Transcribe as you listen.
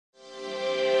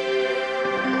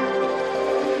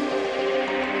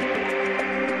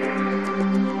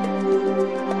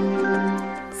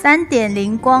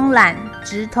3.0 光缆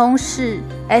直通式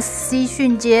Sc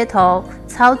迅接头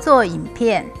操作影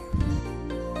片。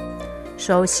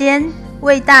首先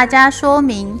为大家说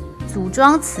明组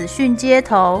装此迅接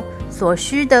头所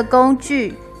需的工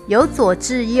具，由左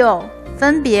至右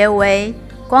分别为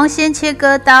光纤切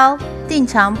割刀、定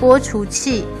长拨除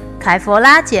器、凯佛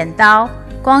拉剪刀、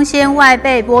光纤外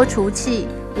背拨除器、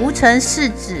无尘试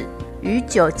纸与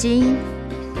酒精。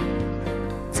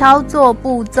操作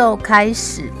步骤开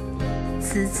始。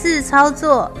此次操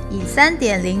作以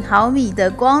 3.0 毫米的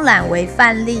光缆为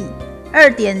范例，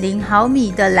 2.0 毫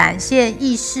米的缆线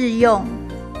亦适用。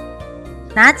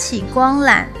拿起光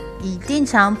缆，以定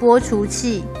长拨除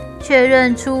器确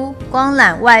认出光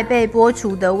缆外背拨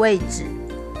除的位置，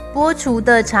拨除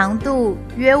的长度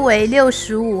约为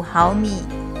65毫米，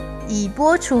以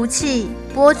拨除器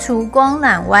拨除光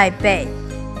缆外背。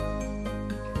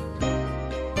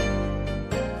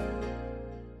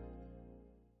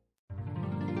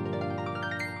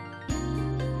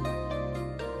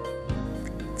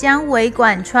将尾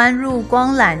管穿入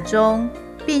光缆中，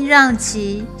并让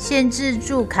其限制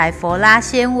住凯佛拉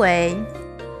纤维。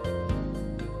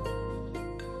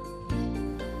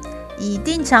以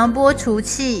定长拨除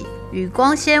器与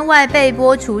光纤外背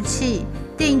拨除器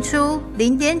定出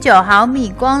 0.9 毫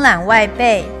米光缆外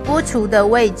背拨除的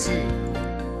位置。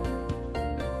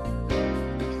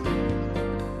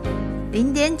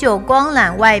0.9 光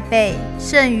缆外背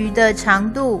剩余的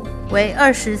长度为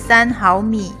23毫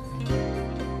米。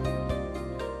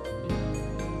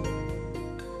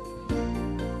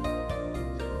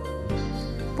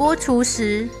拨除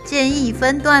时建议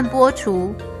分段拨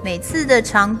除，每次的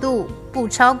长度不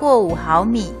超过5毫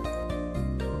米。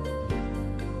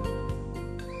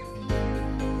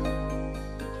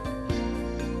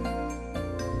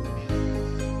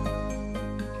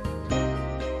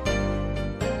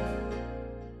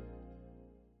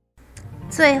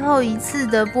最后一次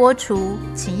的拨除，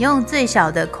请用最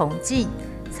小的孔径，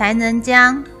才能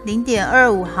将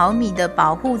 0.25 毫米的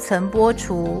保护层拨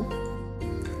除。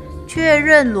确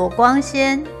认裸光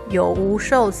纤有无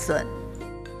受损。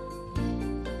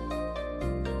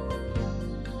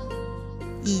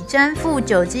以沾附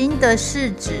酒精的试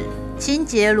纸清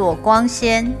洁裸光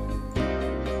纤。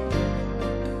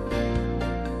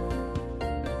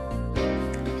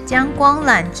将光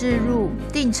缆置入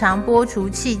定长拨除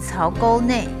器槽沟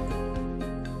内。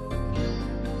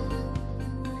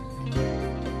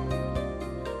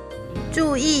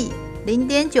注意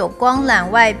0.9 光缆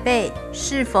外背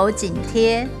是否紧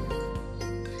贴。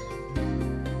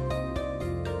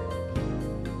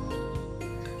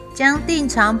将定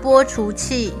长拨除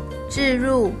器置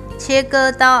入切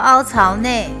割刀凹槽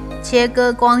内，切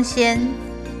割光纤。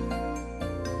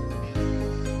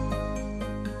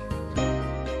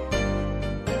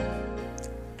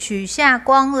取下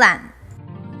光缆，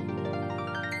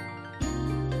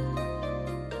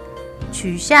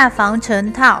取下防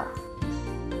尘套。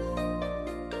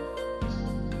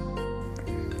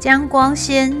将光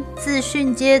纤自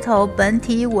迅接头本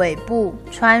体尾部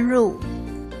穿入，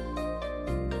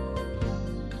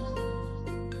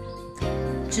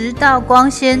直到光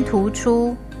纤突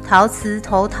出陶瓷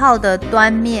头套的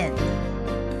端面。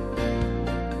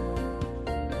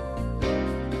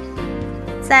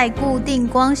在固定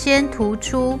光纤突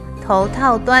出头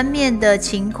套端面的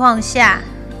情况下，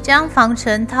将防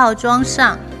尘套装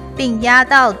上并压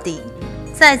到底，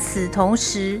在此同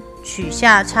时取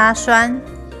下插栓。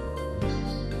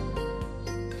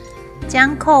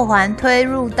将扣环推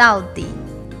入到底，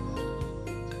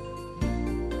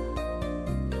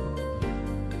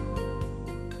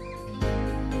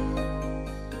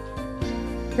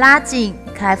拉紧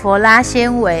凯佛拉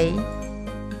纤维，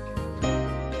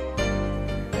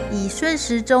以顺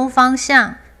时钟方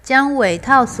向将尾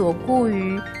套锁固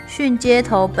于迅接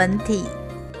头本体，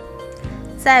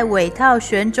在尾套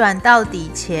旋转到底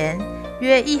前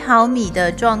约1毫米的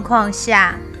状况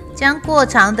下，将过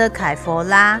长的凯佛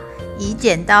拉以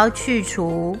剪刀去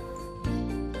除，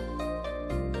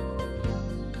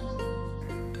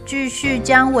继续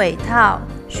将尾套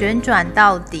旋转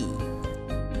到底。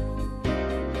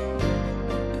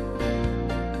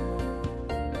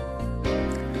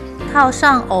套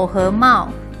上耦合帽，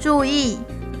注意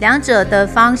两者的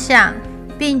方向，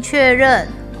并确认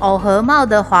耦合帽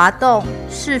的滑动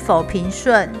是否平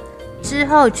顺，之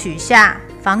后取下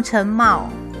防尘帽。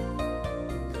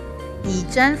以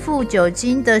沾附酒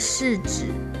精的试纸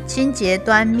清洁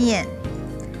端面，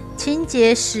清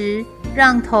洁时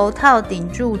让头套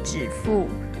顶住指腹，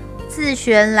自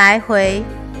旋来回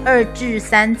2至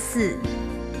3次。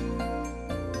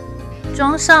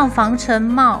装上防尘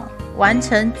帽，完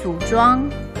成组装。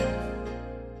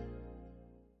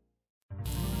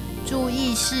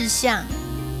事项。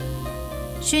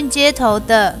迅接头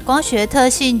的光学特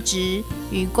性值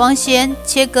与光纤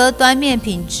切割端面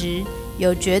品质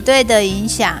有绝对的影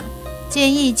响，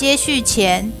建议接续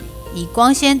前以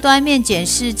光纤端面检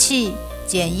视器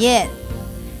检验。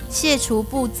卸除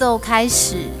步骤开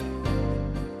始。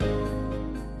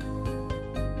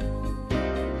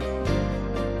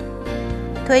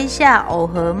推下耦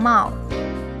合帽，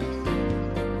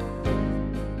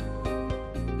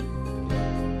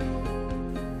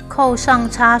扣上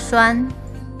插栓，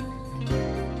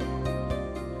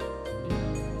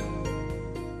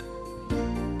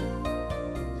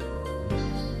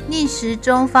逆时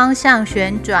钟方向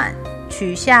旋转，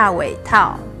取下尾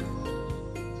套，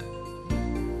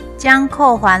将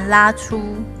扣环拉出，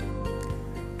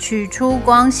取出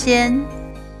光纤，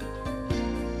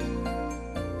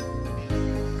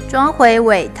装回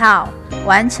尾套，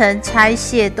完成拆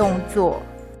卸动作。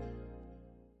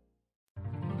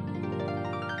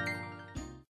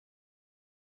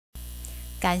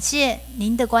感谢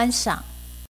您的观赏。